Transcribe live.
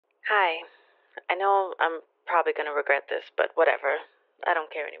Hi. I know I'm probably gonna regret this, but whatever. I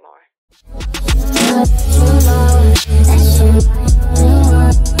don't care anymore.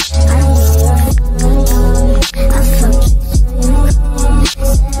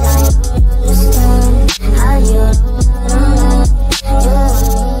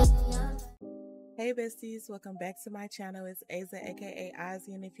 Hey besties, welcome back to my channel. It's Aza aka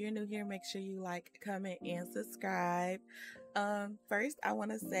Ozzy, and if you're new here, make sure you like, comment, and subscribe. First I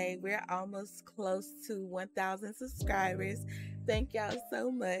want to say we're almost close to 1,000 subscribers. Thank y'all so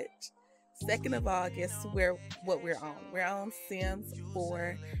much. Second of all, guess what we're on? We're on Sims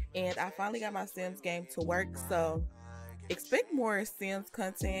 4, and I finally got my Sims game to work, so expect more Sims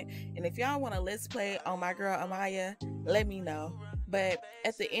content. And if y'all want to let's play on my girl Amiyah, let me know. But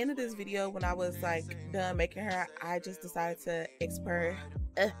at the end of this video, when I was like done making her, I just decided to export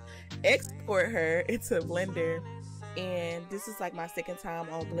her into Blender. And this is like my second time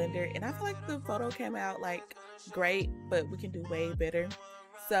on Blender, and I feel like the photo came out like great, but we can do way better.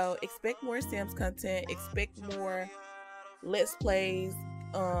 So expect more Sims content, expect more let's plays,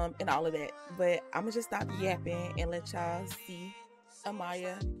 and all of that. But I'm gonna just stop yapping and let y'all see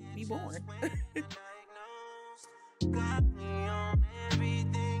Amiyah be born. Got me on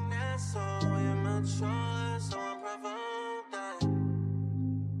everything that's so immature, so unprovoked.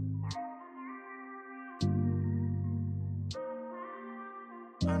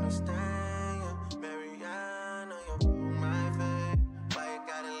 Understand you, Mariana, you rule my fate. Why you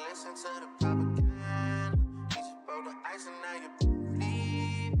gotta listen to the propaganda? You just broke the ice and now you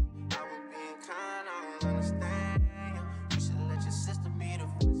believe. I was being kind, I don't understand you. You should let your sister be the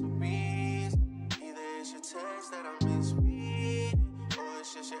voice of reason. Either it's your text that I'm misreading, or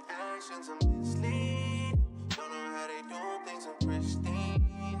it's just your actions I'm misleading. Don't know how they do things in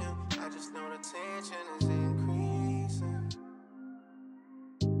Christina. I just know the tension is increasing.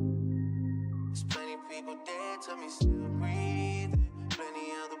 There's plenty people dead to me still breathing.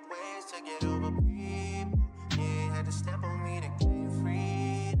 Plenty other ways to get over people. You ain't had to step on me to gain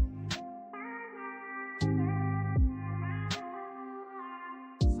freedom.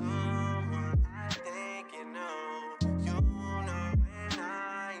 Someone I think you know and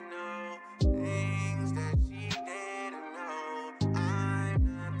I know things that she didn't know. I'm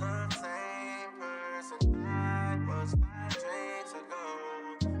not the same person I was 5 days ago.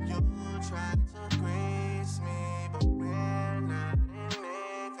 You tried to grace me, but we're not in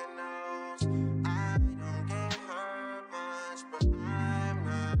Mykonos. I don't get hurt much, but I'm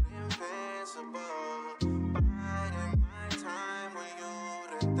not invincible. Biding my time with you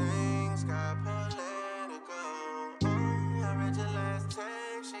to think